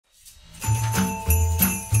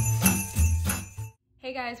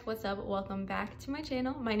Hey guys, what's up? Welcome back to my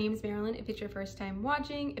channel. My name is Marilyn. If it's your first time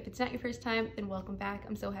watching, if it's not your first time, then welcome back.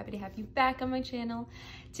 I'm so happy to have you back on my channel.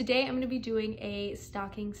 Today I'm going to be doing a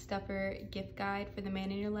stocking stuffer gift guide for the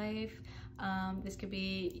man in your life. This could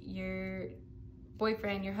be your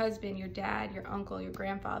boyfriend, your husband, your dad, your uncle, your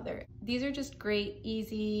grandfather. These are just great,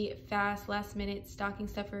 easy, fast, last minute stocking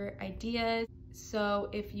stuffer ideas. So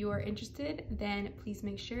if you are interested, then please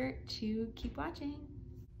make sure to keep watching.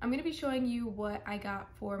 I'm gonna be showing you what I got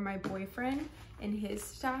for my boyfriend in his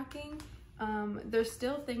stocking. There's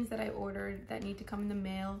still things that I ordered that need to come in the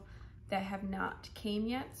mail that have not came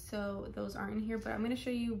yet, so those aren't in here, but I'm gonna show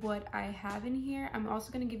you what I have in here. I'm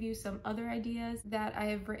also gonna give you some other ideas that I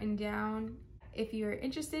have written down. If you're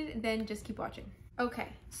interested, then just keep watching. Okay,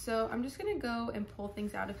 so I'm just gonna go and pull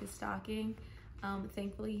things out of his stocking.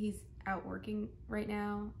 Thankfully, he's out working right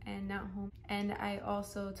now and not home. And I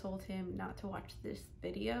also told him not to watch this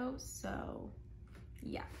video, so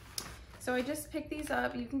yeah. So I just picked these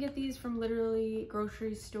up. You can get these from literally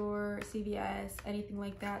grocery store, CVS, anything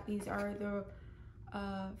like that. These are the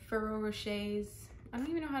Ferrero Rochers. I don't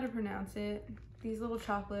even know how to pronounce it. These little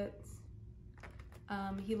chocolates.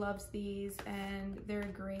 He loves these and they're a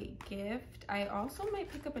great gift. I also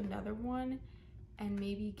might pick up another one and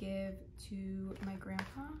maybe give to my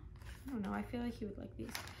grandpa. I don't know, I feel like he would like these.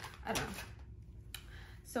 I don't know.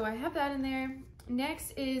 So I have that in there.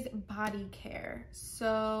 Next is body care.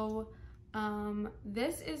 So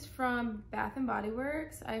this is from Bath and Body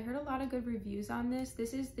Works. I heard a lot of good reviews on this.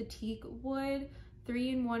 This is the Teak Wood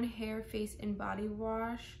 3-in-1 hair, face, and body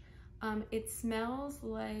wash. It smells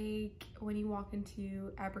like when you walk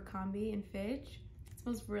into Abercrombie and Fitch. It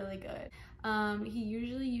smells really good. He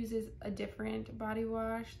usually uses a different body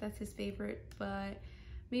wash. That's his favorite, but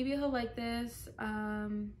maybe he'll like this.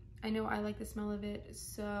 I know I like the smell of it,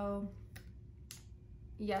 so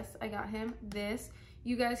yes, I got him this.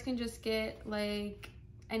 You guys can just get like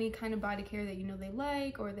any kind of body care that you know they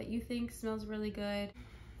like or that you think smells really good.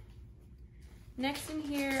 Next in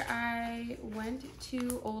here, I went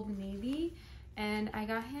to Old Navy and I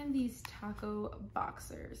got him these taco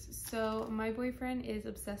boxers. So my boyfriend is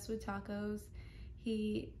obsessed with tacos.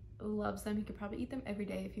 He loves them. He could probably eat them every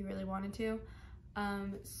day if he really wanted to.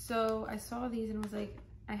 So I saw these and I was like,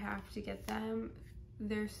 I have to get them.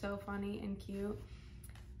 They're so funny and cute.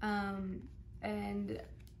 And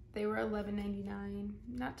they were $11.99.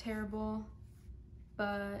 Not terrible,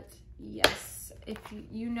 but yes, if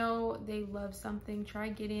you know they love something, try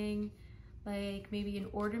getting like maybe an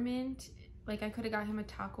ornament. Like I could have got him a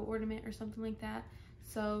taco ornament or something like that.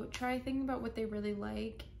 So try thinking about what they really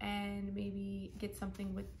like and maybe get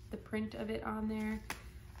something with the print of it on there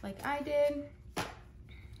like I did.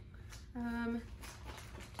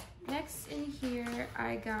 Next in here,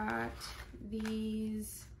 I got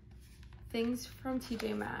these things from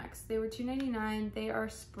TJ Maxx. They were $2.99. They are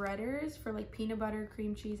spreaders for like peanut butter,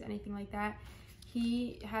 cream cheese, anything like that.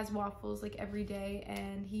 He has waffles like every day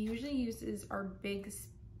and he usually uses our big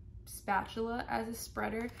spatula as a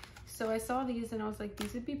spreader. So I saw these and I was like,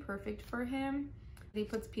 these would be perfect for him. He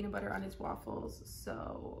puts peanut butter on his waffles,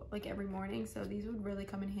 so like every morning. So these would really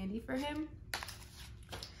come in handy for him.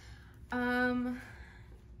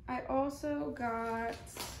 I also got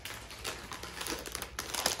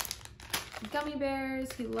gummy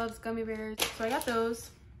bears. He loves gummy bears, so I got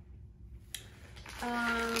those.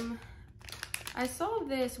 I saw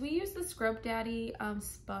this. We use the Scrub Daddy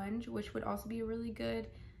sponge, which would also be a really good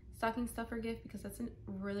stocking stuffer gift because that's a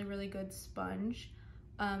really, really good sponge.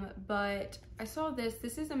 But I saw this.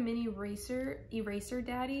 This is a mini eraser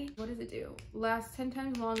daddy. What does it do? Lasts 10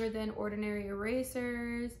 times longer than ordinary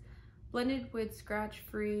erasers. Blended with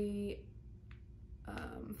scratch-free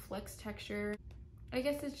flex texture. I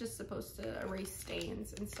guess it's just supposed to erase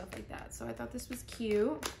stains and stuff like that. So I thought this was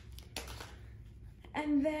cute.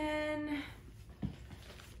 And then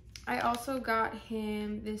I also got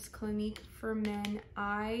him this Clinique for Men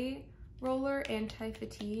eye roller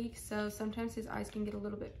anti-fatigue. So sometimes his eyes can get a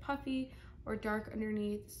little bit puffy or dark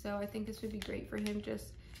underneath. So I think this would be great for him.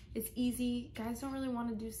 Just, it's easy. Guys don't really want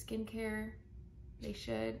to do skincare. They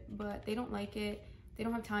should, but they don't like it. They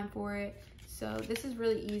don't have time for it. So this is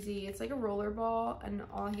really easy. It's like a roller ball and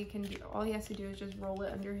all he has to do is just roll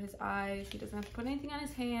it under his eyes. He doesn't have to put anything on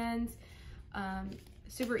his hands.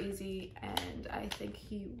 Super easy, and I think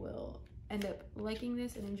he will end up liking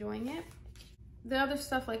this and enjoying it. The other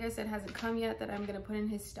stuff, like I said, hasn't come yet that I'm gonna put in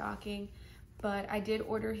his stocking, but I did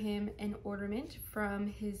order him an ornament from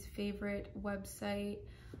his favorite website.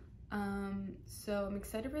 So I'm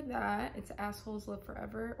excited for that. It's Assholes Live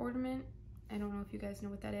Forever ornament. I don't know if you guys know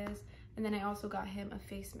what that is. And then I also got him a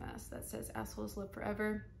face mask that says Assholes Live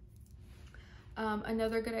Forever.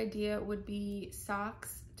 Another good idea would be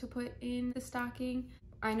socks to put in the stocking.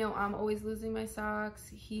 I know I'm always losing my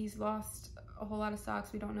socks. He's lost a whole lot of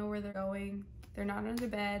socks. We don't know where they're going. They're not under the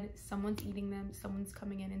bed. Someone's eating them. Someone's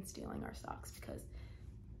coming in and stealing our socks because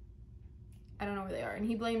I don't know where they are. And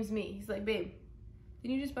he blames me. He's like, babe,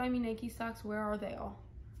 didn't you just buy me Nike socks? Where are they all?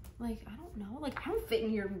 Like, I don't know. Like, I don't fit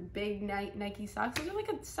in your big Nike socks. Those are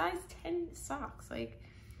like a size 10 socks. Like,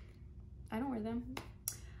 I don't wear them.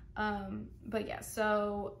 But yeah,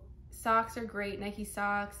 so socks are great. Nike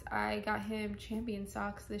socks. I got him Champion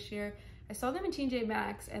socks this year. I saw them in TJ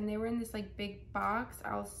Maxx and they were in this like big box.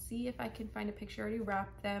 I'll see if I can find a picture. I already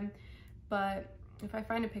wrapped them, but if I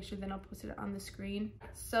find a picture, then I'll post it on the screen.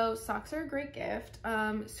 So socks are a great gift.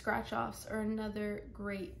 Scratch offs are another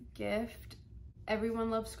great gift. Everyone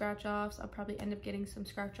loves scratch offs. I'll probably end up getting some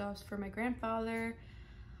scratch offs for my grandfather.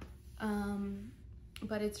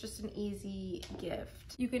 But it's just an easy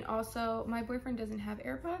gift. You can also, my boyfriend doesn't have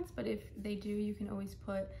AirPods, but if they do, you can always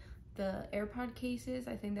put the AirPod cases.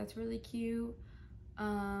 I think that's really cute.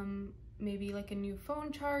 Maybe like a new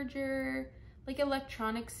phone charger, like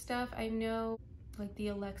electronic stuff. I know like the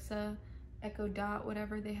Alexa, Echo Dot,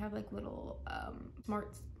 whatever, they have like little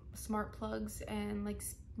smart plugs and like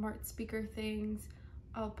smart speaker things.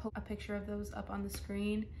 I'll put a picture of those up on the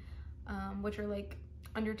screen, which are like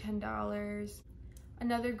under $10.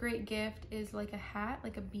 Another great gift is like a hat,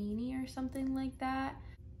 like a beanie or something like that.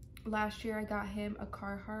 Last year I got him a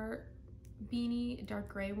Carhartt beanie, a dark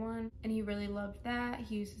gray one, and he really loved that.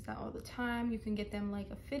 He uses that all the time. You can get them like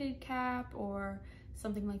a fitted cap or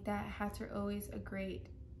something like that. Hats are always a great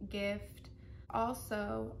gift.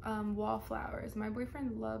 Also, wallflowers. My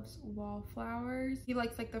boyfriend loves wallflowers. He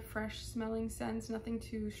likes like the fresh smelling scents, nothing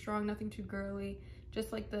too strong, nothing too girly,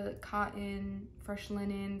 just like the cotton, fresh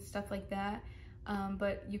linen, stuff like that.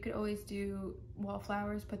 But you could always do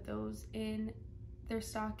wallflowers, put those in their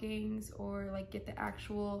stockings, or like get the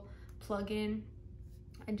actual plug-in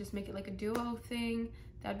and just make it like a duo thing.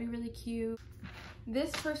 That'd be really cute.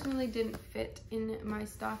 This personally didn't fit in my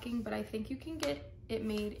stocking, but I think you can get it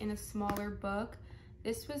made in a smaller book.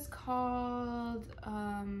 This was called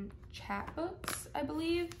Chatbooks, I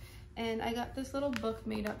believe, and I got this little book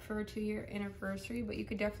made up for a 2-year anniversary, but you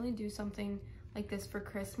could definitely do something like this for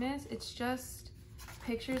Christmas. It's just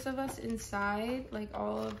pictures of us inside, like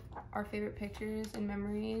all of our favorite pictures and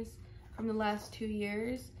memories from the last 2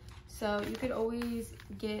 years. So you could always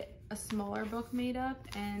get a smaller book made up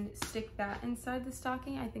and stick that inside the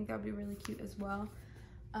stocking. I think that would be really cute as well.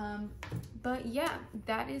 But yeah,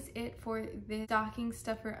 that is it for this stocking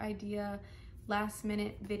stuffer idea last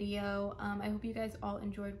minute video. I hope you guys all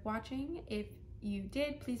enjoyed watching. If you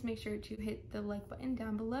did, please make sure to hit the like button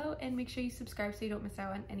down below and make sure you subscribe so you don't miss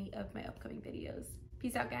out on any of my upcoming videos.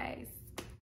 Peace out, guys.